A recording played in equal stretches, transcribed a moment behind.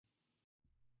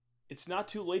It's not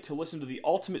too late to listen to the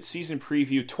Ultimate Season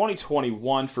Preview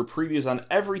 2021 for previews on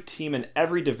every team and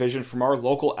every division from our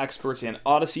local experts and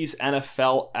Odyssey's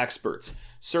NFL experts.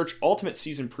 Search Ultimate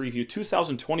Season Preview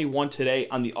 2021 today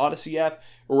on the Odyssey app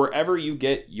or wherever you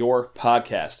get your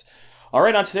podcasts. All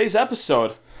right, on today's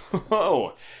episode,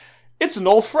 it's an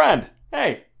old friend.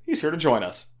 Hey, he's here to join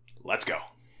us. Let's go.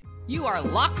 You are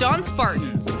Locked On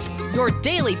Spartans, your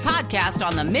daily podcast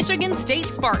on the Michigan State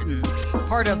Spartans,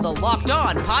 part of the Locked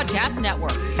On Podcast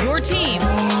Network, your team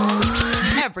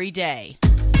every day.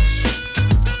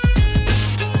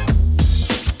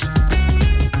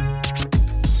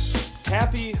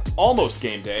 Happy almost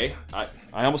game day. I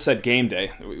almost said game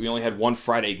day. We only had one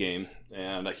Friday game,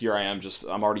 and here I am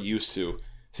I'm already used to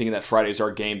thinking that Fridays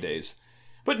are game days.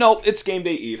 But no, it's game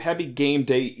day eve. Happy game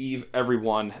day eve,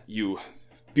 everyone. You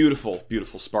beautiful,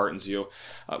 beautiful Spartans, you.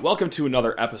 Welcome to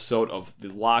another episode of the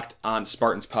Locked On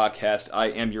Spartans podcast. I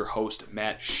am your host,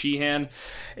 Matt Sheehan.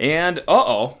 And,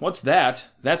 what's that?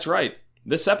 That's right.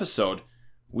 This episode,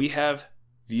 we have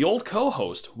the old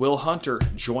co-host, Will Hunter,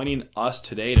 joining us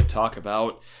today to talk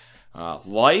about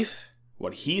life,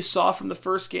 what he saw from the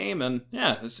first game, and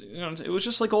it was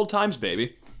just like old times,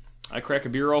 baby. I crack a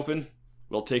beer open.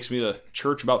 Will takes me to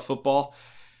church about football.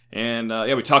 And,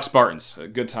 we talk Spartans. A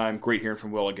good time. Great hearing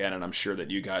from Will again, and I'm sure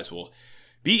that you guys will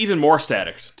be even more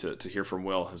ecstatic to hear from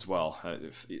Will as well.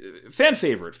 Fan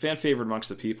favorite amongst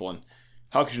the people, and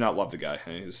how could you not love the guy? I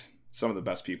mean, he's some of the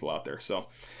best people out there. So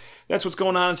that's what's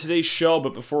going on in today's show,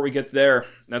 but before we get there,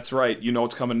 that's right, you know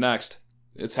what's coming next.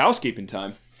 It's housekeeping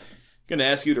time. I'm going to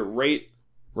ask you to rate,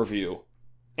 review,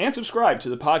 and subscribe to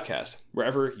the podcast,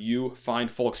 wherever you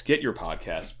find folks get your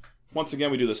podcast. Once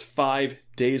again, we do this 5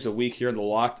 days a week here in the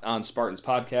Locked On Spartans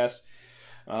podcast.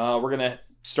 We're going to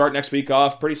start next week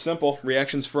off pretty simple.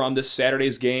 Reactions from this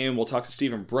Saturday's game. We'll talk to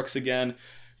Stephen Brooks again.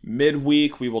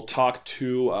 Midweek, we will talk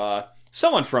to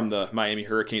someone from the Miami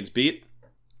Hurricanes beat.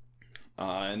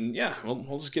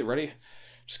 We'll just get ready.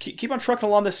 Just keep on trucking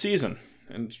along this season.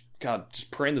 And, God,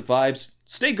 just praying the vibes.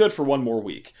 Stay good for one more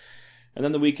week. And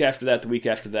then the week after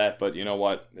that. But you know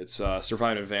what? It's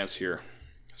survive in advance here,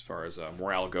 as far as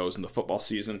morale goes in the football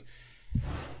season.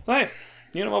 Hey,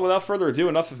 you know what? Without further ado,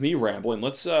 enough of me rambling.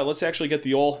 Let's actually get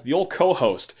the old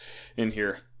co-host in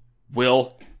here,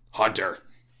 Will Hunter.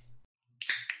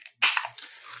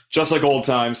 Just like old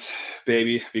times,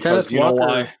 baby. Because Kenneth you know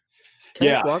why?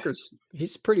 Kenneth Walker's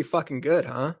he's pretty fucking good,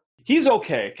 huh? He's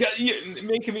okay.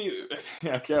 Making me.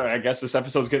 I guess this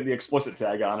episode's getting the explicit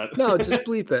tag on it. No, just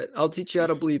bleep it. I'll teach you how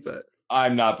to bleep it.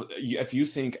 I'm not. If you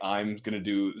think I'm going to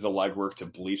do the legwork to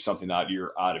bleep something out,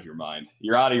 you're out of your mind.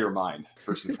 You're out of your mind,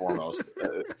 first and foremost.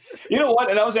 You know what?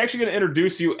 And I was actually going to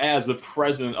introduce you as the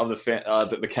president of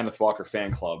the Kenneth Walker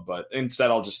fan club, but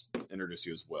instead I'll just introduce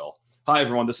you as Will. Hi,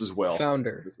 everyone. This is Will.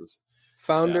 Founder,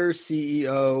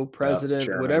 CEO,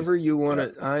 president, whatever you want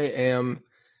to.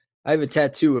 I have a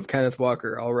tattoo of Kenneth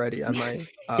Walker already on my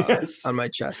on my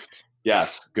chest.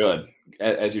 Yes, good.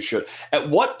 As you should. At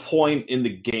what point in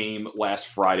the game last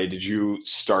Friday did you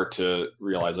start to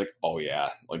realize, like, oh yeah,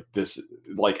 like this,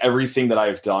 like everything that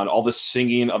I've done, all the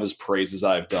singing of his praises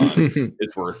I've done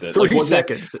is worth it? 30 like,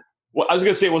 seconds. Well, I was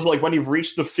gonna say, was it like when he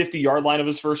reached the 50-yard line of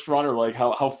his first run, or like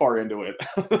how far into it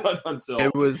until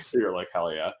it was? You're like,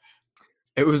 hell yeah.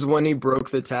 It was when he broke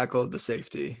the tackle of the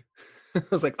safety. I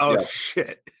was like, oh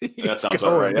shit. That sounds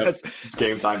all right. Yeah. It's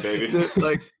game time, baby.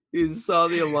 Like, you saw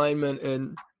the alignment,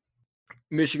 and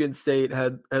Michigan State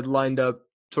had lined up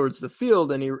towards the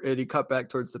field, and he cut back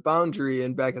towards the boundary,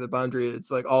 and back at the boundary,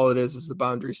 it's like all it is the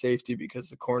boundary safety because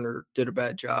the corner did a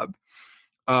bad job.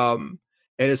 And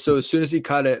so as soon as he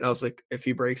cut it, and I was like, if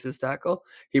he breaks his tackle,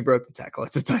 he broke the tackle.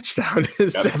 It's a touchdown.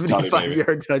 It's a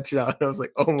 75-yard touchdown. And I was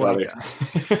like, oh my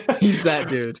God. He's that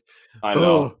dude. I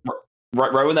know. Oh.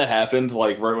 Right when that happened,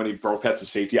 like right when he broke past the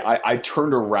safety, I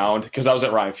turned around because I was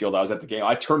at Ryan Field. I was at the game.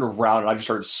 I turned around and I just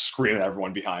started screaming at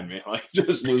everyone behind me, like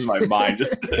just lose my mind.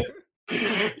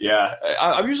 Yeah,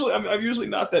 I'm usually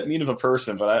not that mean of a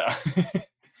person, but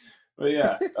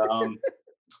yeah, I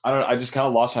don't. I just kind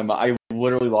of lost my mind. I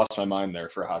literally lost my mind there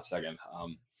for a hot second.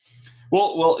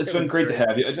 Well, it's been great to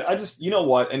have you. I just, you know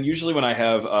what? And usually when I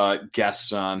have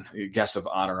guests of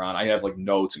honor on, I have like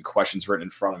notes and questions written in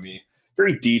front of me.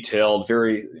 Very detailed,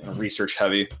 very research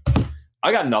heavy.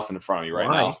 I got nothing in front of me right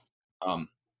now.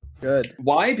 Good.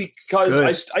 Why? Because Good.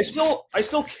 I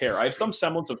still care. I have some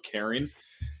semblance of caring,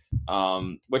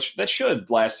 which that should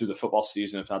last through the football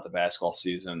season, if not the basketball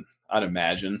season, I'd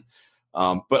imagine.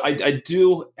 But I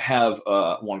do have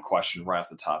one question right off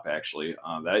the top, actually.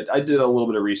 That I did a little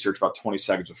bit of research about 20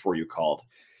 seconds before you called.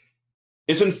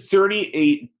 It's been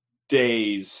 38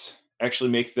 days actually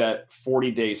make that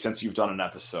 40 days since you've done an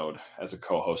episode as a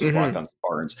co-host of Mhm. Locked On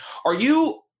Spartans. Are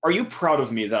you proud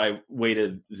of me that I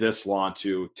waited this long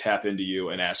to tap into you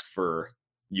and ask for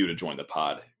you to join the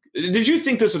pod? Did you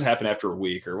think this would happen after a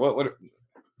week, or what?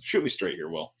 Shoot me straight here,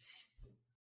 Will.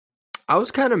 I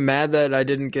was kind of mad that I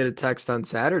didn't get a text on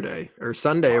Saturday or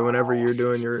Sunday whenever you're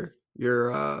doing your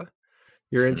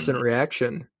instant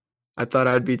reaction. I thought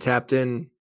I'd be tapped in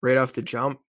right off the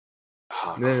jump.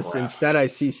 Oh, And then crap. instead I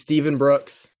see Steven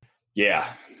Brooks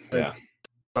Yeah. about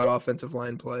offensive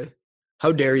line play.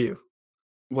 How dare you?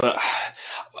 Well,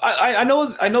 I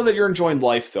know that you're enjoying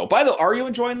life, though. By the way, are you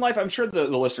enjoying life? I'm sure the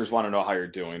listeners want to know how you're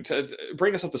doing. To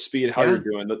bring us up to speed, how you're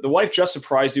doing. The wife just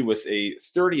surprised you with a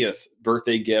 30th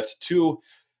birthday gift to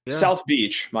South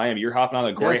Beach, Miami. You're hopping on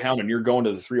a Greyhound and you're going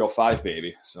to the 305,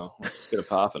 baby. So let's just get it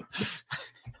popping.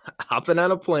 Hopping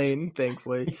on a plane,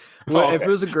 thankfully. Oh, Well, okay. if it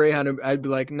was a Greyhound, I'd be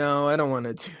like, no, I don't want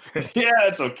to do this. Yeah,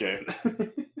 that's okay.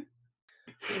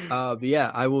 But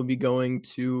yeah, I will be going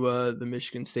to the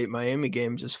Michigan State Miami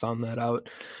game. Just found that out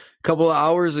a couple of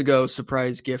hours ago.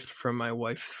 Surprise gift from my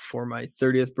wife for my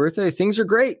 30th birthday. Things are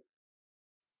great.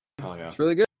 Oh yeah. It's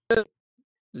really good.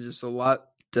 There's just a lot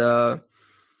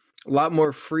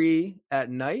more free at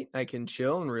night. I can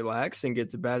chill and relax and get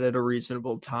to bed at a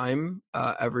reasonable time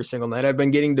every single night. I've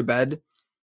been getting to bed.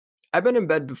 I've been in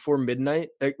bed before midnight,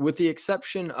 with the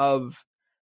exception of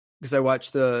because I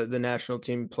watched the national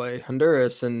team play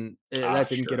Honduras, and that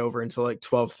didn't get over until like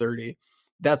 12:30.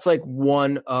 That's like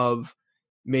one of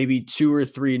maybe 2 or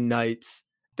 3 nights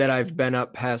that I've been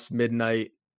up past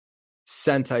midnight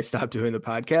since I stopped doing the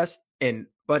podcast. And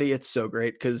buddy, it's so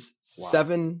great because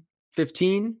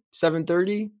 7:15,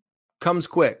 7:30 comes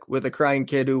quick with a crying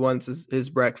kid who wants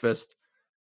his breakfast.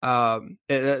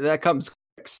 That comes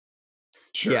quick.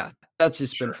 Sure. Yeah, that's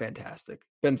just been fantastic.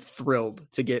 Been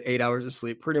thrilled to get 8 hours of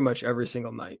sleep pretty much every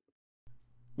single night.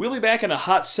 We'll be back in a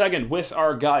hot second with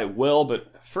our guy, Will,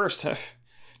 but first, I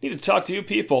need to talk to you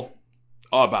people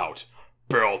about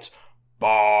Built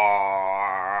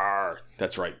Bar.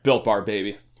 That's right, Built Bar,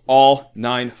 baby. All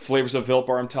 9 flavors of Built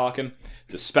Bar I'm talking.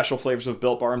 The special flavors of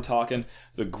Built Bar I'm talking.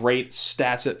 The great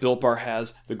stats that Built Bar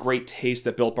has. The great taste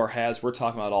that Built Bar has. We're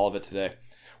talking about all of it today.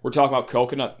 We're talking about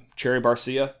coconut, cherry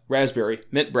barcia, raspberry,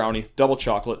 mint brownie, double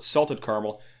chocolate, salted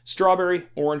caramel, strawberry,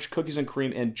 orange, cookies and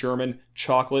cream, and German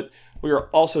chocolate. We are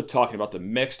also talking about the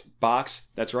mixed box.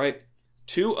 That's right.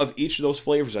 2 of each of those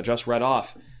flavors I just read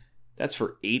off. That's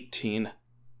for 18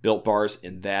 Built Bars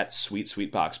in that sweet,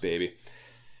 sweet box, baby.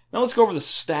 Now let's go over the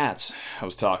stats I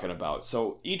was talking about.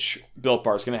 So each Built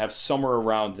Bar is going to have somewhere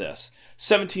around this.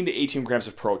 17 to 18 grams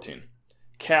of protein.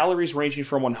 Calories ranging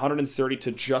from 130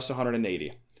 to just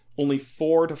 180. Only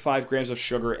 4 to 5 grams of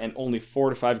sugar and only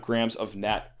 4 to 5 grams of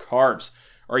net carbs.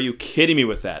 Are you kidding me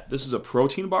with that? This is a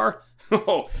protein bar?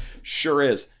 Oh, sure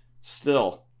is.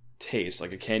 Still tastes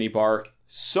like a candy bar.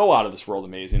 So out of this world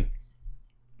amazing.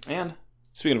 And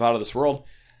speaking of out of this world,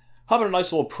 how about a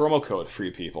nice little promo code for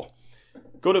you people?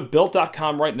 Go to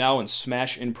Built.com right now and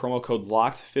smash in promo code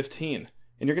LOCKED15,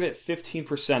 and you're going to get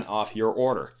 15% off your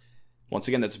order. Once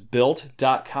again, that's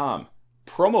Built.com.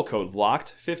 Promo code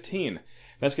LOCKED15.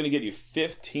 That's going to get you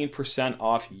 15%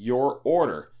 off your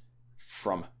order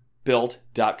from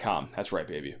Built.com. That's right,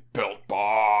 baby. Built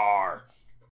Bar.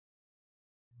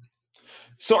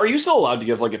 So are you still allowed to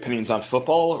give like opinions on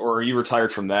football, or are you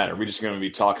retired from that? Are we just going to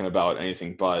be talking about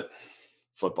anything but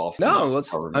football? No,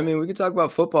 we can talk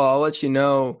about football. I'll let you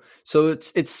know. So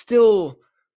it's still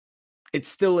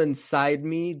inside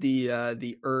me,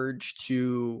 the urge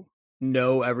to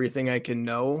know everything I can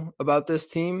know about this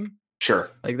team. Sure.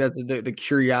 Like that's the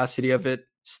curiosity of it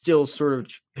still sort of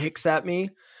picks at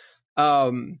me.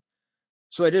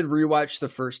 So I did rewatch the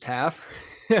first half.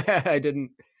 I didn't,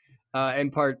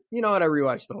 in part, you know what? I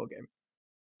rewatched the whole game.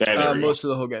 Most of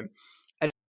the whole game.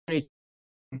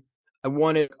 I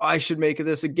wanted, I should make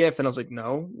this a GIF. And I was like,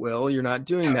 no, Will, you're not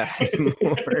doing that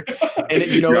anymore. And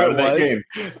you know what it was?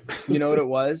 You know what it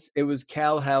was? It was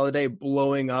Cal Halliday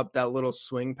blowing up that little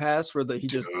swing pass where he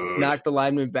just knocked the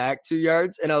lineman back 2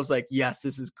 yards. And I was like, yes,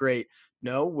 this is great.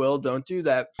 No, Will, don't do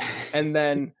that. And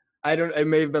then it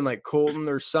may have been like Colton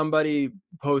or somebody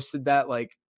posted that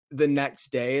like the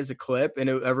next day as a clip. And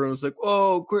everyone was like,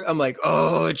 oh, I'm like,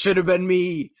 oh, it should have been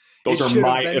me. Those are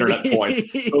my internet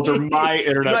points. Those are my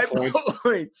internet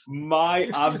points. My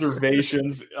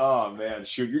observations. Oh, man.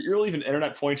 Shoot. You're leaving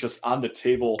internet points just on the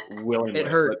table willingly. It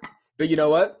hurt. But you know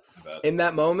what? In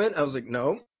that moment, I was like,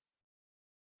 no.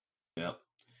 Yeah.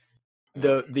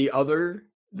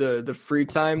 The free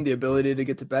time, the ability to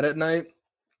get to bed at night,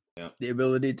 the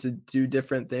ability to do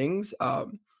different things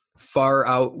far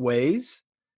outweighs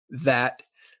that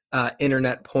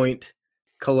internet point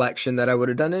collection that I would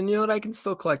have done. And you know what? I can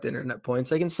still collect internet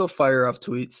points. I can still fire off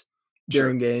tweets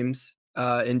during games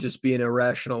and just be an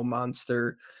irrational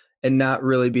monster and not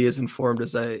really be as informed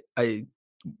as I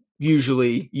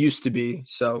usually used to be.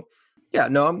 So yeah,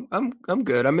 no, I'm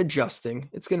good. I'm adjusting.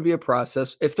 It's going to be a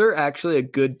process. If they're actually a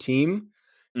good team,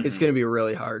 it's going to be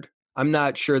really hard. I'm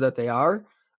not sure that they are,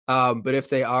 but if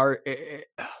they are,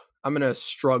 I'm going to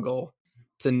struggle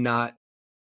to not.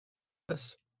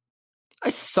 I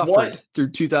suffered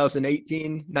through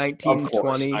 2018, 19,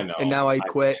 20, and now I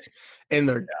quit,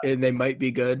 and they might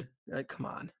be good. Like, come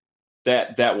on.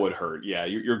 That would hurt. Yeah,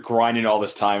 you're grinding all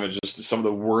this time and just some of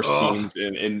the worst teams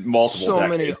in multiple decades.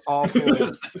 Many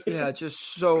awful,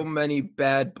 just so many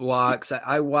bad blocks.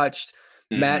 I watched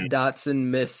Matt Dotson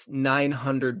miss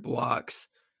 900 blocks.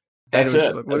 That's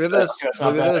it. Look at this.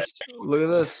 Look at this.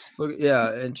 Look at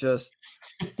this. And just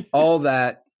all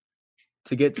that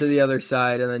to get to the other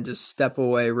side and then just step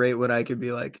away right when I could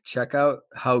be like, check out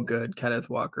how good Kenneth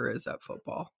Walker is at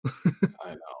football.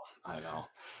 I know.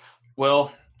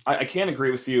 Well, I can't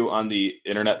agree with you on the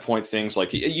internet point things.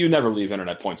 Like, you never leave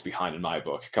internet points behind in my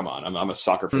book. Come on. I'm a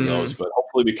sucker for those, but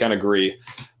hopefully we can agree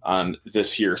on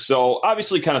this here. So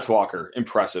obviously Kenneth Walker,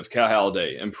 impressive. Cal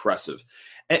Haladay, impressive.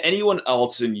 Anyone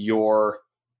else in your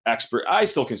expert, I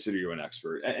still consider you an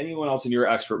expert. Anyone else in your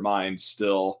expert mind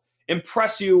still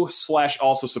impress you /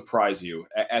 also surprise you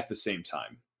at the same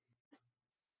time?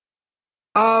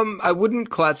 I wouldn't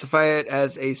classify it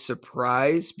as a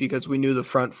surprise because we knew the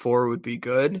front four would be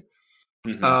good.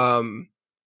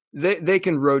 They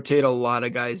can rotate a lot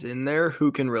of guys in there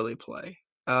who can really play.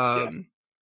 Mallory,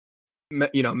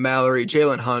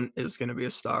 Jalen Hunt is going to be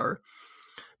a star.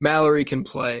 Mallory can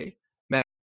play. Matt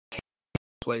can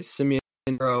play. Simeon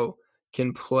Rowe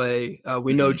can play.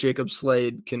 We know Jacob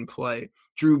Slade can play.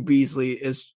 Drew Beasley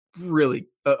is really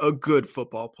a good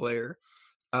football player.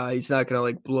 He's not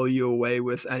going to blow you away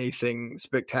with anything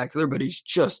spectacular, but he's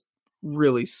just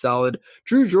really solid.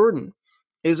 Drew Jordan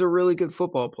is a really good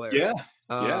football player.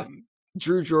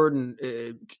 Drew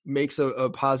Jordan makes a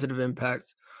positive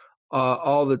impact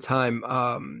all the time.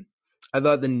 I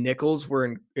thought the nickels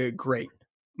were great.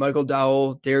 Michael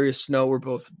Dowell, Darius Snow were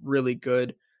both really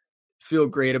good. Feel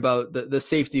great about the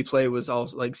safety play was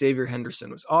also Xavier Henderson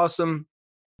was awesome.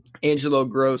 Angelo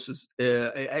Gross was,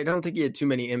 I don't think he had too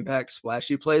many impact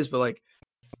splashy plays, but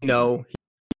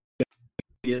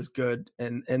he is good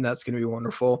and that's going to be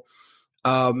wonderful.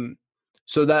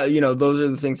 So that, those are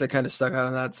the things that kind of stuck out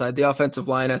on that side. The offensive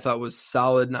line I thought was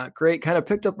solid, not great, kind of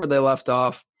picked up where they left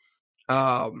off.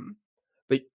 But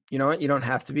you know what? You don't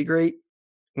have to be great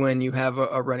when you have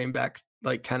a running back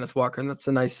like Kenneth Walker. And that's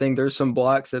the nice thing. There's some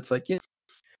blocks that's I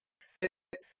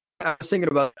was thinking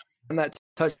about on that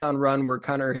touchdown run where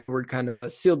Connor Hayward kind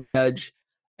of sealed the edge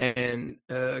and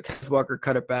Kenneth Walker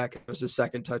cut it back. It was his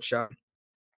second touchdown.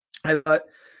 I thought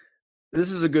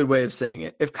this is a good way of saying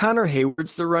it. If Connor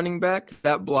Hayward's the running back,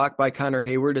 that block by Connor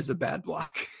Hayward is a bad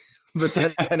block. But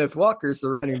then Kenneth Walker's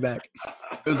the running back.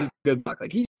 It was a good block.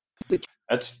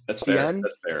 That's fair.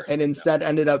 That's fair. And instead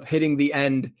ended up hitting the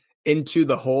end into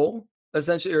the hole,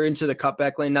 essentially, or into the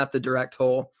cutback lane, not the direct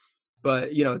hole. But,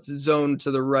 it's zoned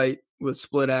to the right with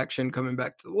split action coming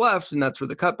back to the left, and that's where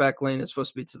the cutback lane is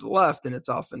supposed to be to the left, and it's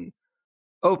often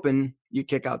open. You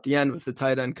kick out the end with the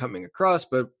tight end coming across,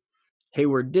 but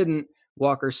Hayward didn't.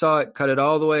 Walker saw it, cut it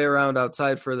all the way around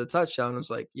outside for the touchdown. It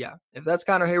was if that's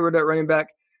Connor Hayward at running back,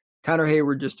 Connor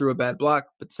Hayward just threw a bad block,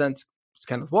 but since it's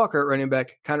Kenneth Walker at running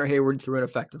back, Connor Hayward threw an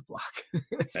effective block.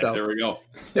 So there we go.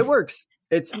 It works.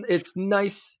 It's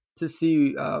nice to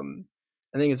see. I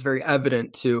think it's very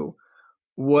evident too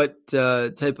what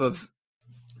type of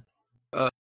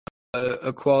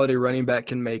a quality running back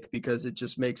can make, because it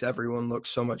just makes everyone look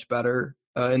so much better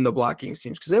in the blocking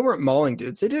schemes, because they weren't mauling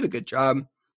dudes. They did a good job.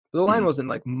 The line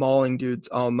wasn't mauling dudes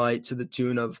all night to the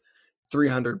tune of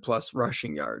 300 plus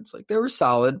rushing yards. They were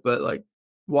solid, but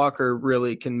Walker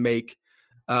really can make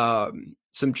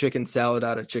some chicken salad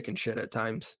out of chicken shit at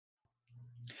times.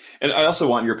 And I also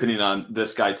want your opinion on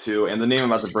this guy too. And the name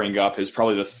I'm about to bring up is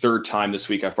probably the third time this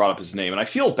week I've brought up his name, and I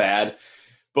feel bad.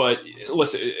 But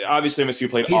listen, obviously MSU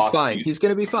played. He's fine. He's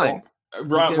going to be fine.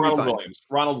 Ronald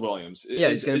Williams. Yeah,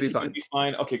 he's going to be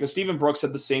fine. Okay, because Stephen Brooks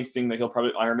said the same thing, that he'll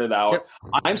probably iron it out. Yep.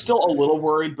 I'm still a little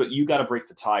worried, but you got to break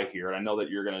the tie here, and I know that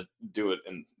you're going to do it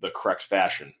in the correct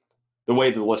fashion, the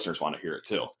way the listeners want to hear it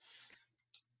too.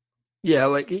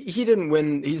 Yeah, he didn't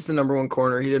win. He's the number one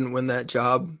corner. He didn't win that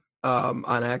job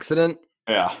on accident.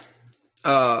 Yeah.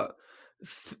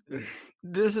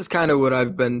 This is kind of what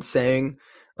I've been saying.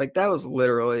 That was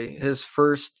literally his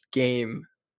first game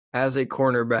as a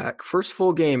cornerback, first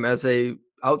full game as a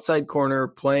outside corner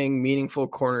playing meaningful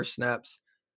corner snaps.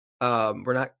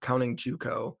 We're not counting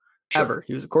JUCO ever.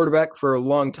 He was a quarterback for a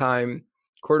long time.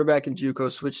 Quarterback in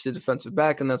JUCO, switched to defensive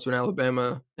back, and that's when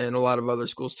Alabama and a lot of other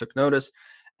schools took notice.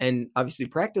 And obviously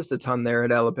practiced a ton there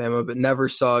at Alabama, but never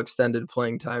saw extended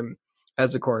playing time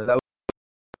as a corner. That was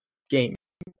game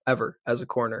ever as a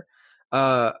corner.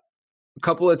 A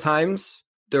couple of times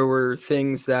there were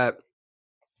things that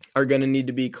are going to need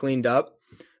to be cleaned up.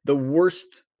 The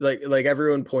worst, like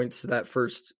everyone points to that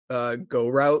first go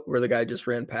route where the guy just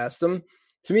ran past them.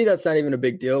 To me, that's not even a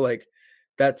big deal. Like,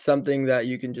 that's something that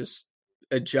you can just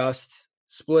adjust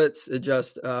splits,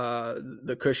 adjust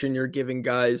the cushion you're giving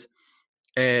guys.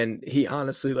 And he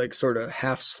honestly sort of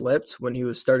half slipped when he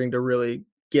was starting to really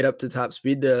get up to top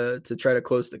speed to try to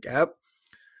close the gap.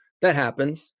 That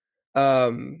happens.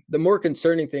 The more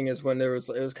concerning thing is when it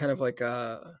was kind of like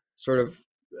a sort of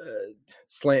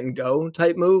slant and go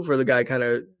type move where the guy kind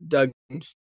of dug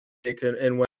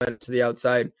and went to the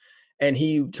outside and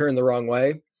he turned the wrong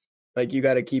way. Like, you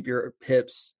got to keep your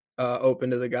hips open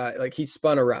to the guy. Like, he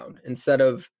spun around instead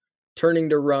of turning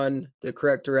to run the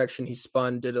correct direction. He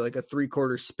spun, did like a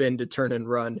 3/4 spin to turn and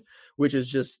run, which is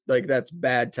just that's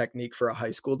bad technique for a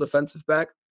high school defensive back.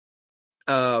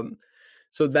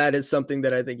 So that is something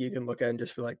that I think you can look at and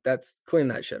just feel like, that's clean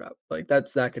that shit up. Like,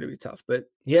 that's not going to be tough, but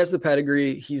he has the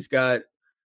pedigree. He's got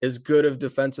as good of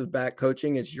defensive back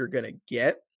coaching as you're going to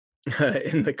get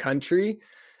in the country.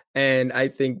 And I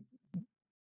think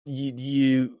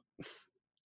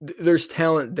there's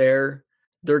talent there.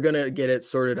 They're going to get it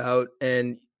sorted out.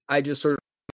 And I just sort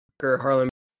of Harlan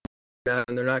down.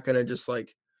 They're not going to just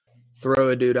throw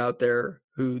a dude out there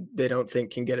who they don't think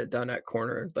can get it done at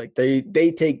corner. Like,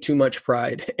 they take too much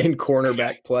pride in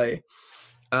cornerback play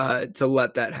to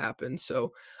let that happen.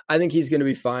 So I think he's going to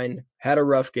be fine. Had a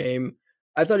rough game.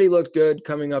 I thought he looked good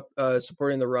coming up,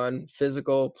 supporting the run.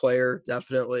 Physical player,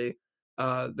 definitely.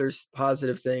 There's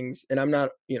positive things. And I'm not,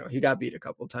 he got beat a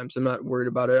couple of times. I'm not worried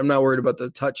about it. I'm not worried about the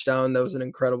touchdown. That was an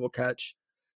incredible catch.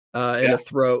 And a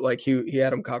throw, he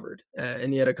had him covered.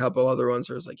 And he had a couple other ones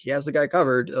where it was he has the guy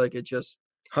covered. It just,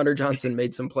 Hunter Johnson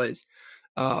made some plays.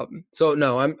 So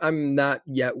no, I'm not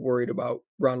yet worried about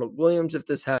Ronald Williams if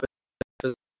this happens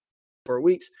for 4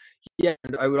 weeks. Yeah,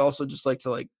 and I would also just like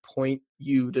to point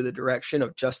you to the direction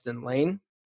of Justin Lane.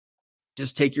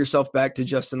 Just take yourself back to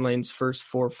Justin Lane's first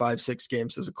 4, 5, 6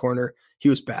 games as a corner. He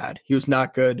was bad. He was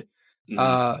not good.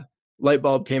 Mm-hmm. Light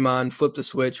bulb came on, flipped a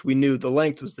switch. We knew the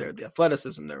length was there, the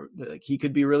athleticism there. He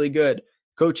could be really good.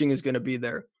 Coaching is going to be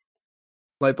there.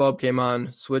 Light bulb came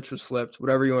on, switch was flipped,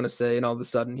 whatever you want to say, and all of a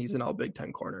sudden he's an all Big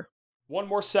Ten corner. One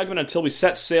more segment until we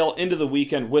set sail into the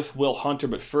weekend with Will Hunter,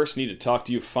 but first need to talk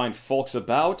to you fine folks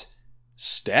about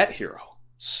Stat Hero.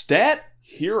 Stat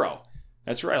Hero.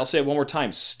 That's right, I'll say it one more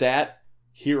time, Stat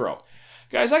Hero.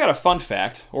 Guys, I got a fun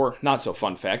fact, or not so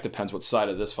fun fact, depends what side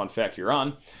of this fun fact you're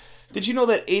on. Did you know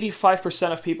that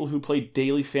 85% of people who play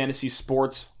daily fantasy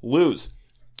sports lose?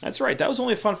 That's right, that was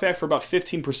only a fun fact for about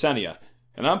 15% of you.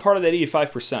 And I'm part of that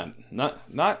 85%.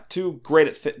 Not too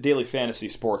great at daily fantasy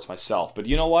sports myself. But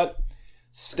you know what?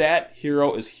 Stat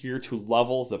Hero is here to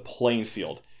level the playing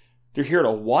field. They're here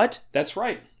to what? That's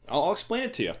right. I'll explain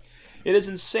it to you. It is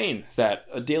insane that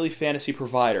a daily fantasy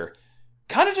provider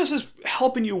kind of just is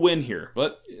helping you win here.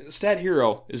 But Stat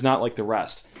Hero is not like the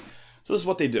rest. So this is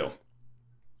what they do.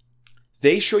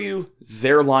 They show you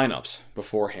their lineups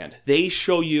beforehand. They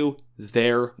show you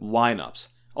their lineups.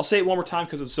 I'll say it one more time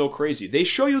because it's so crazy. They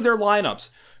show you their lineups.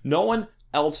 No one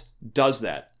else does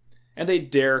that. And they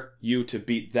dare you to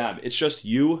beat them. It's just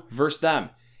you versus them.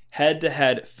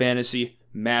 Head-to-head fantasy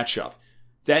matchup.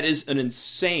 That is an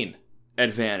insane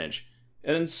advantage.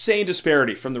 An insane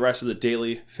disparity from the rest of the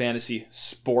daily fantasy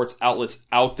sports outlets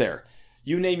out there.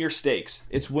 You name your stakes.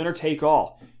 It's winner take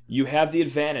all. You have the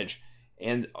advantage.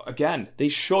 And again, they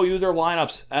show you their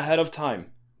lineups ahead of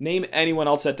time. Name anyone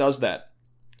else that does that.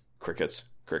 Crickets.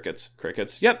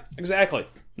 Yep, exactly.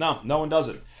 No one does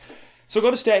it. So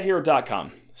go to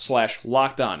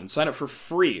stathero.com/lockedon and sign up for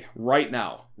free right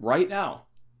now. Right now,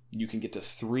 you can get to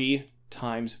 3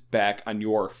 times back on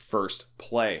your first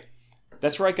play.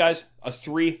 That's right, guys. A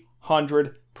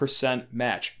 300%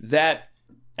 match. That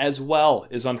as well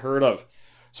is unheard of.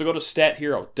 So go to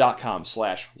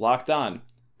stathero.com/lockedon.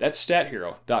 That's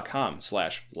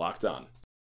stathero.com/lockedon.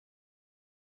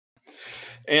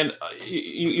 And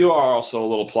you are also a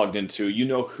little plugged into,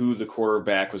 who the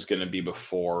quarterback was going to be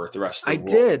before the rest of the world.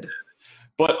 I did.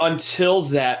 But until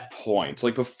that point,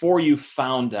 before you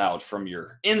found out from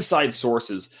your inside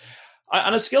sources,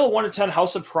 on a scale of 1 to 10, how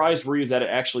surprised were you that it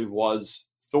actually was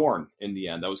Thorne in the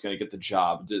end that was going to get the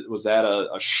job. Was that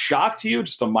a shock to you,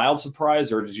 just a mild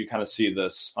surprise, or did you kind of see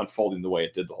this unfolding the way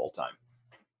it did the whole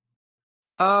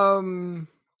time?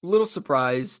 Little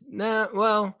surprised.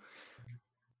 Well,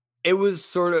 it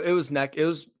was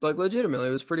like legitimately,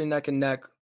 it was pretty neck and neck.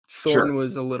 Thorne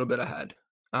was a little bit ahead.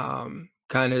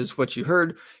 Kind of is what you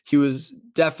heard. He was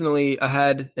definitely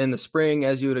ahead in the spring,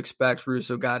 as you would expect.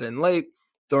 Russo got in late.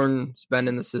 Thorne's been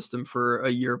in the system for a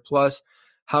year plus.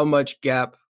 How much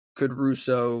gap could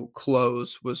Russo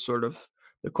close was sort of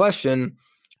the question.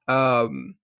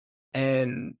 And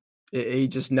he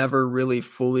just never really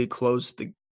fully closed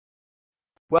the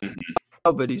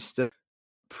but he's still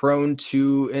prone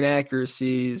to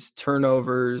inaccuracies,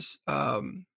 turnovers.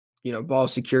 Ball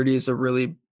security is a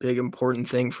really big, important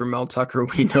thing for Mel Tucker.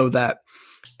 We know that.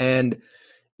 And,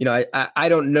 I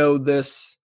don't know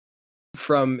this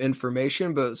from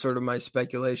information, but sort of my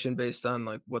speculation based on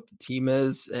like what the team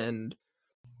is and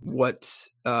what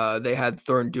they had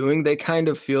Thorne doing. They kind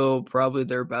of feel probably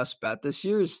their best bet this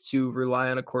year is to rely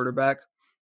on a quarterback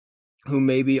who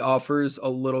maybe offers a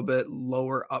little bit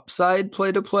lower upside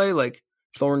play to play. Like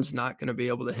Thorne's not going to be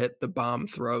able to hit the bomb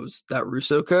throws that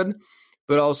Russo could,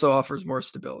 but also offers more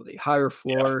stability, higher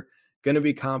floor, going to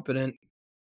be competent,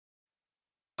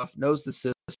 knows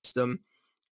the system,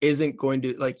 isn't going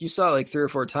to, like you saw like 3 or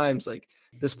 4 times, like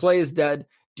this play is dead.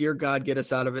 Dear God, get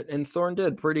us out of it. And Thorne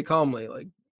did pretty calmly, like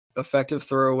effective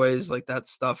throwaways, like that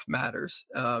stuff matters.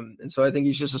 And so I think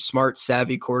he's just a smart,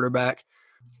 savvy quarterback.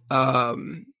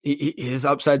 His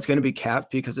upside's going to be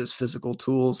capped because his physical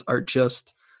tools are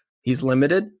just, he's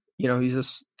limited. He's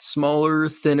a smaller,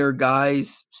 thinner guy,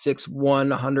 6'1",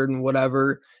 100 and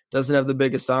whatever, doesn't have the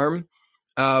biggest arm,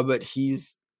 but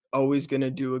he's always going to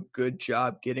do a good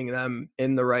job getting them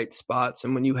in the right spots.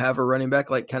 And when you have a running back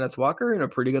like Kenneth Walker in a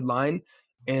pretty good line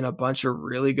and a bunch of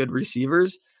really good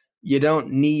receivers, you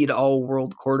don't need all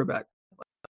world quarterback.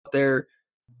 They're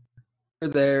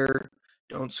there.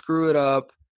 Don't screw it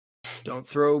up. Don't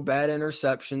throw bad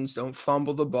interceptions. Don't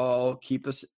fumble the ball. Keep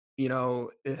us,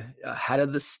 ahead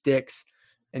of the sticks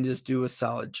and just do a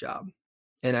solid job.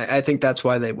 And I think that's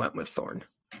why they went with Thorne.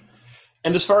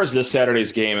 And as far as this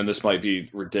Saturday's game, and this might be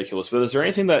ridiculous, but is there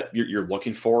anything that you're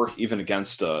looking for, even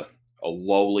against a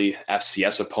lowly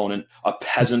FCS opponent, a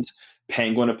peasant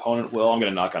Penguin opponent? Well, I'm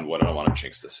going to knock on wood. I don't want to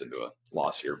jinx this into a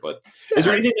loss here, but is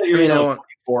there anything that you're looking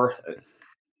for?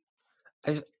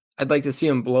 I'd like to see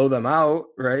them blow them out,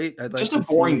 right? Just a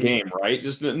boring game, right?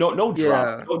 Just no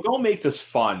drama. Don't make this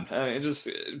fun.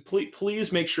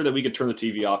 Please make sure that we can turn the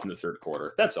TV off in the third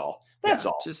quarter. That's all. That's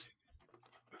all. Just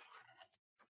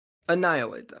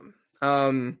annihilate them.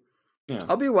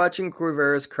 I'll be watching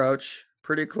Quivera's Crouch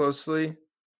pretty closely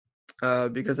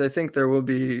because I think there will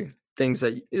be things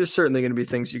there's certainly going to be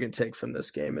things you can take from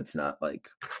this game. It's not like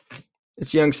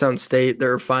it's Youngstown State.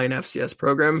 They're a fine FCS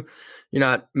program. You're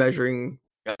not measuring.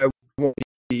 I won't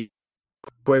be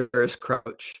Quivera's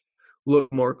Crouch.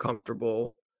 Look more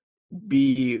comfortable.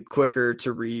 Be quicker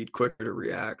to read, quicker to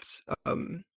react.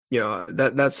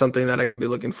 That's something that I'd be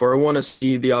looking for. I want to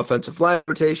see the offensive line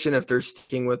rotation if they're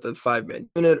sticking with a 5-man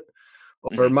unit,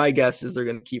 or my guess is they're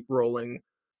going to keep rolling.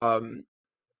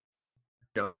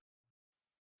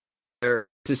 There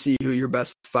to see who your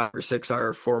best 5 or 6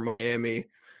 are for Miami,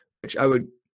 which I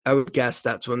would guess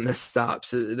that's when this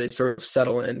stops. They sort of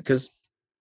settle in because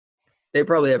they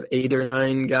probably have 8 or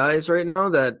 9 guys right now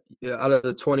that out of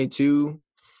the 22,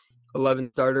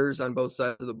 11 starters on both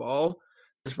sides of the ball,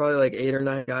 there's probably like 8 or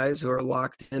 9 guys who are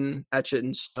locked in, etch it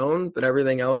in stone, but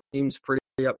everything else seems pretty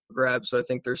up for grabs. So I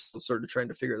think they're still sort of trying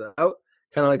to figure that out,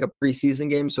 kind of like a preseason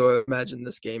game. So I imagine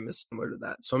this game is similar to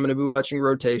that. So I'm going to be watching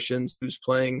rotations, who's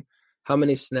playing, how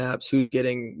many snaps, who's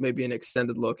getting maybe an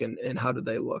extended look, and how do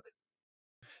they look.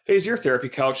 Hey, is your therapy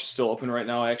couch still open right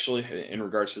now, actually, in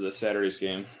regards to the Saturday's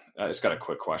game? I just got a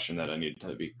quick question that I need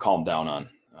to be calmed down on,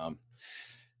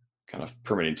 kind of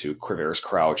permitting to Quivera's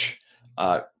Crouch.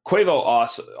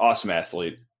 Quavo, awesome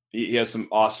athlete. He has some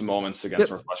awesome moments against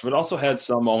Northwestern, but also had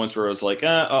some moments where it was like,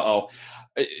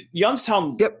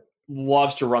 Youngstown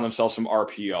loves to run themselves some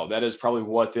RPO. That is probably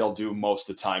what they'll do most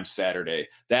of the time Saturday.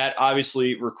 That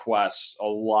obviously requests a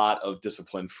lot of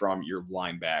discipline from your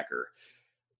linebacker.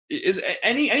 Is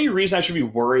any reason I should be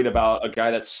worried about a guy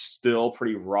that's still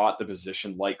pretty raw at the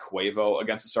position like Quavo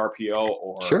against this RPO?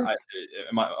 Or sure. Okay,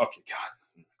 God,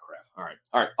 crap.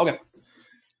 All right, okay.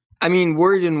 I mean,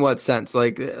 worried in what sense?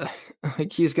 Like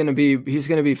he's gonna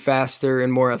be faster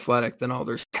and more athletic than all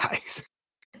those guys.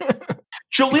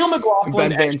 Jaleel McLaughlin,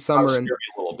 Ben Van Sumeren,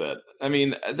 a little bit. I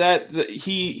mean,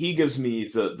 he gives me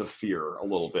the fear a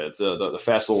little bit. The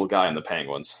fast little guy in the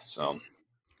Penguins. So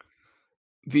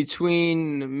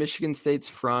between Michigan State's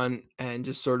front and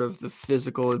just sort of the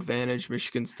physical advantage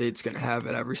Michigan State's going to have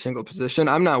at every single position,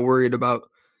 I'm not worried about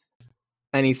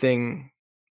anything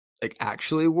like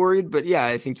actually worried, but yeah,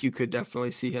 I think you could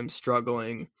definitely see him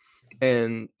struggling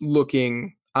and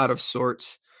looking out of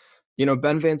sorts. You know,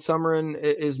 Ben Van Sumeren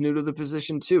is new to the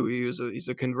position too. He's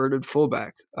a converted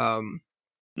fullback.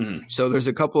 So there's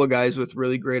a couple of guys with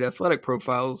really great athletic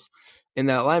profiles in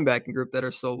that linebacking group that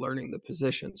are still learning the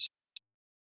positions.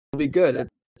 It'll be good.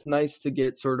 It's nice to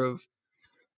get sort of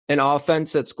an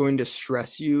offense that's going to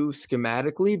stress you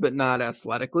schematically, but not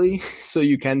athletically. So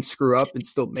you can screw up and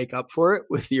still make up for it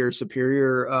with your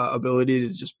superior ability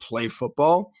to just play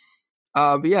football.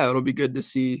 But yeah, it'll be good to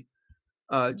see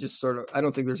just sort of, I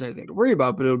don't think there's anything to worry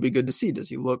about, but it'll be good to see. Does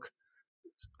he look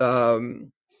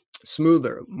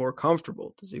smoother, more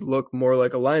comfortable? Does he look more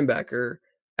like a linebacker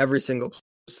every single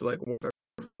place, like one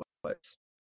place?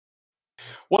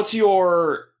 What's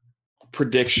your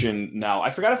prediction now?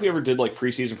 I forgot if we ever did like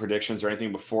preseason predictions or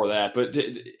anything before that, but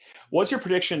what's your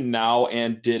prediction now,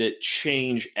 and did it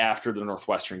change after the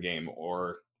Northwestern game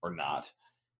or not?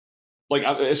 Like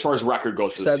as far as record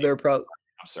goes for this team.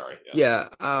 I'm sorry. Yeah.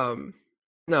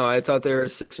 No, I thought they were a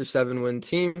 6 or 7 win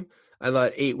team. I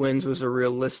thought 8 wins was a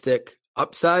realistic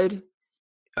upside,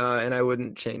 and I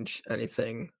wouldn't change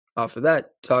anything off of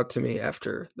that. Talk to me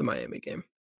after the Miami game.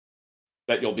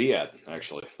 That you'll be at,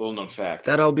 actually. Little known fact.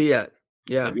 That I'll be at.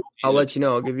 Yeah, I'll let you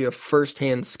know. I'll give you a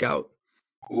first-hand scout.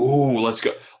 Ooh, let's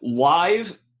go.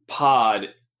 Live pod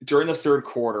during the third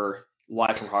quarter,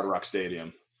 live from Hard Rock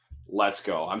Stadium. Let's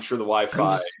go. I'm sure the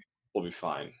Wi-Fi will be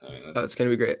fine. I mean, it's going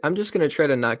to be great. I'm just going to try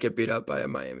to not get beat up by a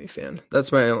Miami fan.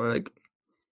 That's my only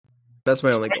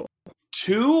goal.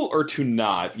 To or to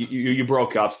not? You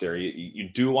broke up there. You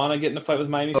do want to get in a fight with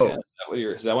Miami fans?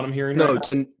 Is that what I'm hearing? No,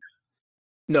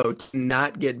 to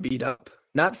not get beat up.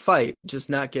 Not fight, just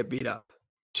not get beat up.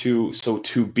 To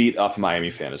beat up Miami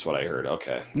fan is what I heard.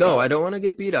 Okay. No, I don't want to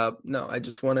get beat up. No, I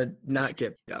just want to not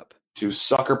get beat up. To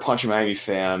sucker punch a Miami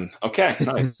fan. Okay,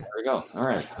 nice. There we go. All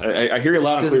right. I hear you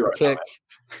loud and clear.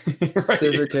 Right.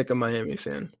 Scissor kick a Miami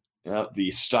fan. Yeah,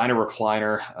 the Steiner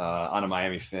recliner on a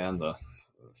Miami fan. The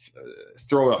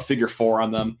throw a figure 4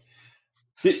 on them.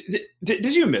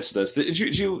 Did you miss this?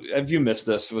 Have you missed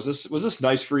this? Was this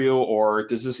nice for you, or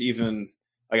does this even,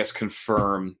 I guess,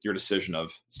 confirm your decision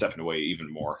of stepping away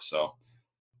even more? So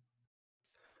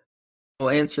I'll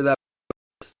answer that.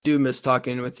 I do miss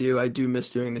talking with you. I do miss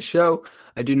doing the show.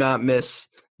 I do not miss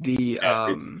the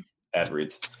ad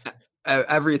reads.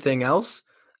 Everything else.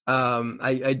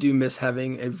 I do miss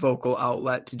having a vocal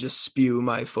outlet to just spew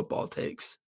my football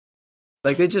takes.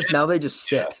 Like they just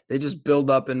sit. Yeah. They just build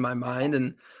up in my mind,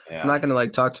 and I'm not gonna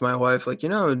like talk to my wife like,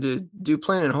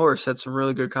 Duplain and Horse had some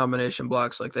really good combination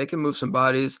blocks. Like they can move some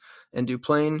bodies, and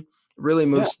Duplain really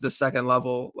moves to the second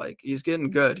level. Like he's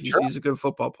getting good. He's a good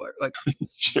football player. Like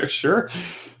sure.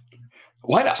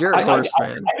 Why not? Horse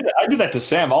fan. I do that to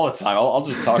Sam all the time. I'll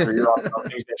just talk to her on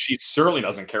things that she certainly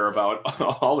doesn't care about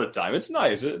all the time. It's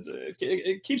nice.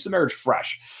 It keeps the marriage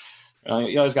fresh.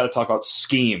 You always got to talk about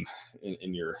scheme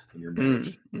in your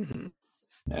marriage. Mm-hmm.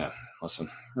 Yeah, listen,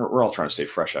 we're all trying to stay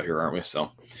fresh out here, aren't we?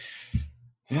 So,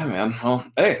 yeah, man. Well,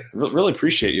 hey, really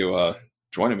appreciate you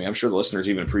joining me. I'm sure the listeners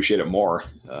even appreciate it more.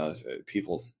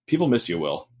 People miss you,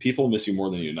 Will. People miss you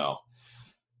more than you know.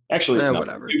 Actually, no,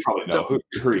 whatever. You probably know.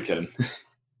 Who are you kidding?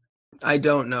 I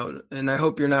don't know, and I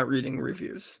hope you're not reading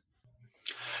reviews.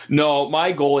 No,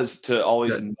 my goal is to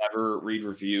always never read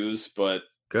reviews, but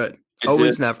good.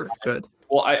 Always never. Good.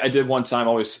 Well, I did one time.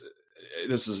 Always.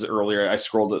 This is earlier. I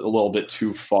scrolled it a little bit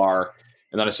too far,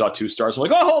 and then I saw 2 stars. I'm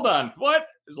like, oh, hold on. What?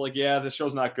 It's like, yeah, this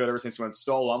show's not good. Ever since it went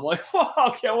solo, I'm like, oh,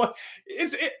 okay, well,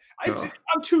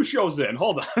 I'm 2 shows in.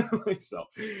 Hold on. So,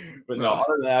 but no,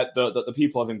 other than that, the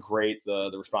people have been great.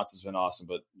 The response has been awesome.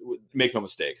 But make no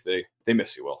mistake, they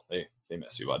miss you, Will. They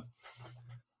miss you, bud.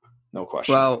 No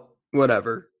question. Well,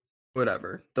 whatever.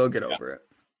 They'll get over it.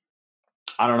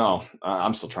 I don't know.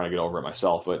 I'm still trying to get over it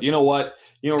myself. But you know what?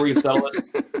 You know where we can settle this?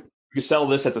 We can settle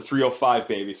this at the 305,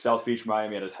 baby. South Beach,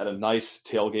 Miami had a nice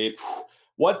tailgate.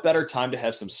 What better time to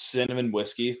have some cinnamon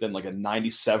whiskey than like a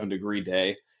 97-degree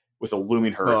day with a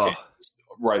looming hurricane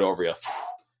right over you?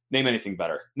 Name anything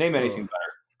better.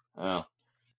 Oh.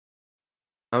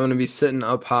 I'm going to be sitting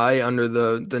up high under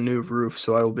the new roof,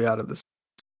 so I will be out of this.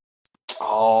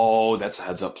 Oh, that's a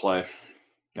heads-up play.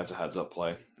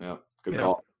 Yeah, good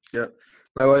call. Yeah.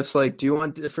 My wife's like, do you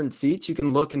want different seats? You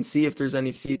can look and see if there's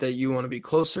any seat that you want to be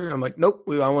closer. I'm like, nope,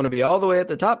 I want to be all the way at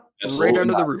the top, right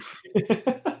under the roof.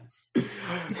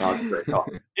 Great call.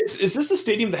 Is this the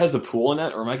stadium that has the pool in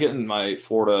it, or am I getting my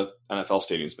Florida NFL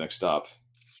stadiums mixed up?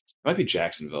 It might be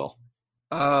Jacksonville.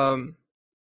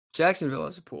 Jacksonville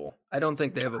has a pool. I don't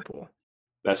think they have a pool.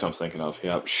 That's what I'm thinking of.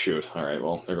 Yeah, shoot. All right,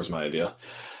 well, there goes my idea.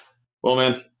 Well,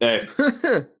 man, hey,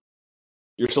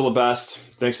 you're still the best.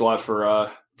 Thanks a lot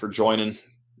for joining.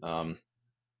 I'll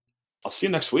see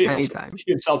you next week. Anytime. I'll see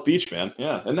you in South Beach, man.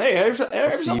 Yeah, and hey, have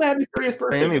yourself a happy 30th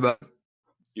birthday. Miami, but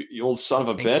you old son of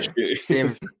a bitch,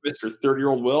 Mr.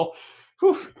 30-year-old Will.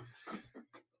 Whew.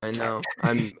 I know.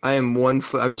 I am 1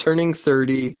 foot. I'm turning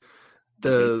 30.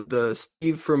 The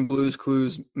Steve from Blue's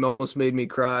Clues almost made me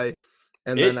cry,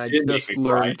 and then I just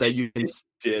learned that you can. It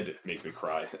did make me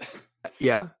cry.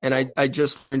 Yeah, and I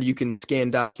just learned you can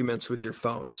scan documents with your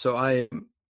phone. So I am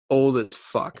old as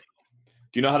fuck.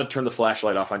 Do you know how to turn the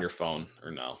flashlight off on your phone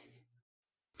or no?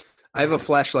 I have a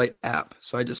flashlight app,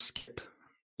 so I just skip,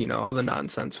 all the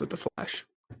nonsense with the flash.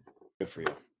 Good for you.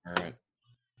 All right.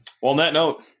 Well, on that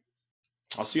note,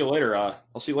 I'll see you later.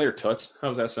 I'll see you later, Toots. How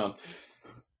does that sound?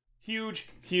 Huge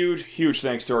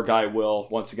thanks to our guy Will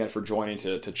once again for joining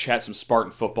to chat some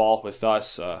Spartan football with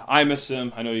us. I miss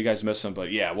him. I know you guys miss him,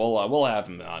 but yeah, we'll have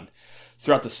him on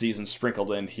throughout the season,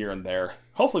 sprinkled in here and there.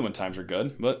 Hopefully when times are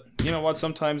good, but you know what?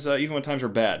 Sometimes even when times are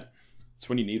bad, it's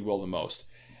when you need Will the most.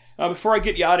 Before I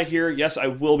get you out of here, yes, I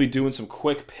will be doing some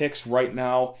quick picks right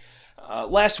now.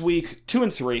 Last week,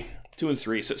 2-3.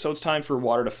 So it's time for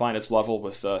water to find its level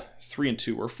with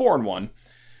 3-2 or 4-1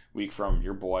 week from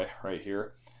your boy right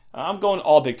here. I'm going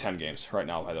all Big Ten games right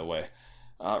now, by the way.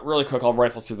 Really quick, I'll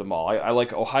rifle through them all. I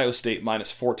like Ohio State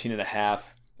minus 14.5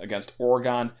 against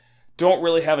Oregon. Don't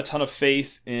really have a ton of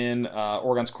faith in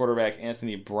Oregon's quarterback,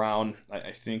 Anthony Brown.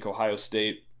 I think Ohio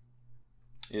State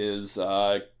is,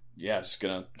 just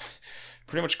going to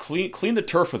pretty much clean the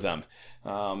turf with them.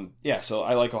 So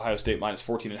I like Ohio State minus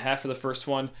 14.5 for the first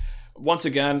one. Once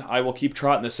again, I will keep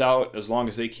trotting this out as long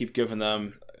as they keep giving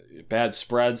them bad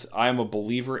spreads. I am a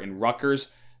believer in Rutgers.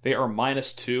 They are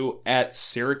 -2 at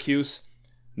Syracuse.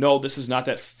 No, this is not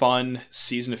that fun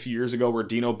season a few years ago where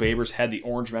Dino Babers had the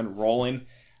Orange Men rolling.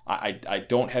 I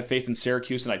don't have faith in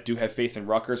Syracuse, and I do have faith in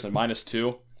Rutgers, and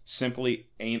 -2 simply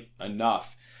ain't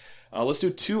enough. Let's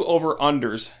do 2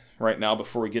 over-unders right now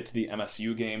before we get to the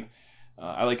MSU game.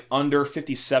 I like under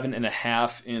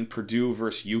 57.5 in Purdue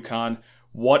versus UConn.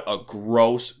 What a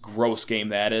gross game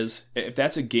that is. If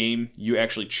that's a game you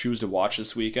actually choose to watch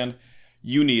this weekend,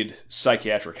 you need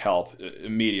psychiatric help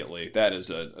immediately. That is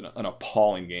an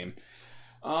appalling game.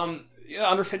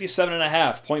 Under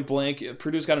 57.5, point blank.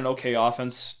 Purdue's got an okay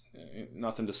offense.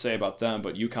 Nothing to say about them,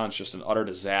 but UConn's just an utter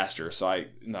disaster. So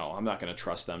I'm not going to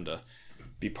trust them to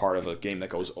be part of a game that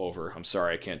goes over. I'm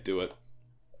sorry, I can't do it.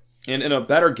 And in a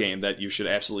better game that you should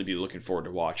absolutely be looking forward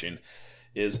to watching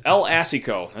is El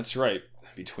Assico. That's right.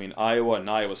 Between Iowa and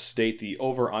Iowa State, the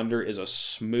over-under is a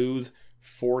smooth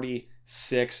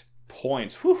 46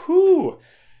 points. Woohoo!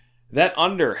 That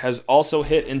under has also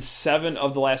hit in 7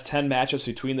 of the last 10 matchups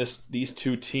between these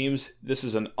two teams. This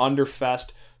is an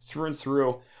underfest through and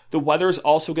through. The weather is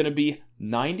also going to be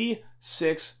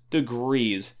 96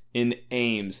 degrees in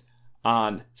Ames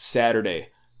on Saturday.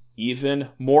 Even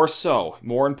more so,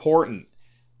 more important,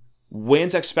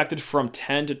 winds expected from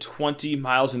 10 to 20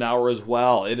 miles an hour as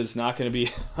well. It is not going to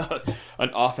be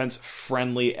an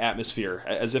offense-friendly atmosphere,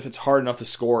 as if it's hard enough to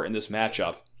score in this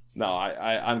matchup. No,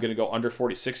 I'm going to go under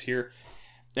 46 here.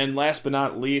 And last but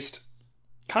not least,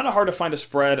 kind of hard to find a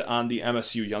spread on the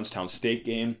MSU Youngstown State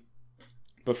game.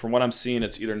 But from what I'm seeing,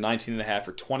 it's either 19.5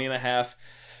 or 20.5.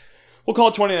 We'll call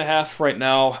it 20.5 right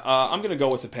now. I'm going to go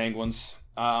with the Penguins.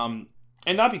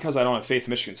 And not because I don't have faith in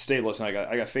Michigan State. Listen,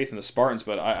 I got faith in the Spartans,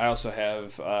 but I also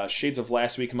have shades of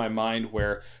last week in my mind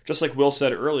where, just like Will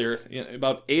said earlier,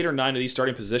 about 8 or 9 of these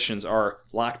starting positions are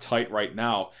locked tight right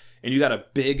now. And you got a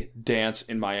big dance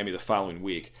in Miami the following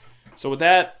week. So with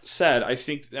that said, I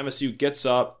think MSU gets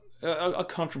up a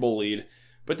comfortable lead,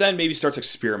 but then maybe starts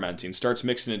experimenting, starts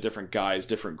mixing in different guys,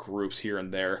 different groups here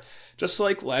and there. Just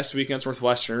like last week against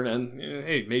Northwestern, and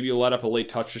hey, maybe you let up a late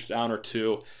touchdown or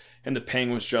two, and the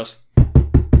Penguins just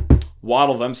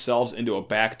waddle themselves into a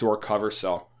backdoor cover.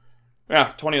 So,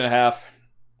 yeah, 20.5.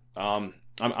 I'm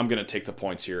going to take the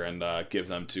points here and give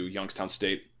them to Youngstown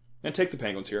State and take the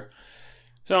Penguins here.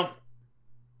 So,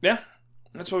 yeah,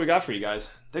 that's what we got for you guys.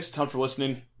 Thanks a ton for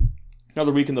listening.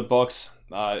 Another week in the books.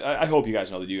 I hope you guys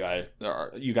know that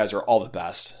you guys are all the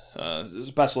best.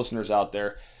 The best listeners out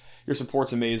there. Your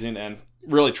support's amazing, and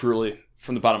really, truly,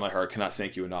 from the bottom of my heart, cannot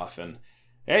thank you enough. And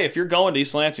hey, if you're going to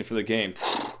East Lansing for the game,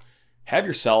 have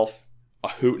yourself a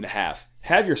hoot and a half.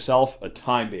 Have yourself a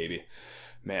time, baby.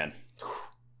 Man,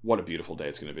 what a beautiful day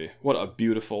it's going to be. What a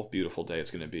beautiful, beautiful day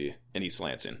it's going to be in East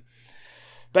Lansing.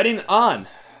 Betting on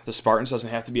the Spartans doesn't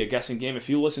have to be a guessing game if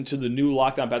you listen to the new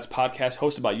Locked On Bets podcast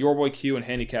hosted by your boy Q and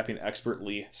handicapping expert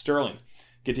Lee Sterling.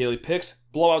 Get daily picks,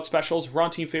 blowout specials,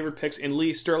 run team favorite picks, and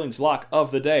Lee Sterling's lock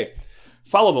of the day.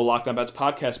 Follow the Locked On Bets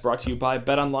podcast brought to you by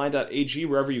betonline.ag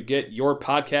wherever you get your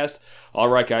podcast. All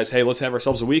right, guys. Hey, let's have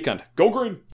ourselves a weekend. Go Green!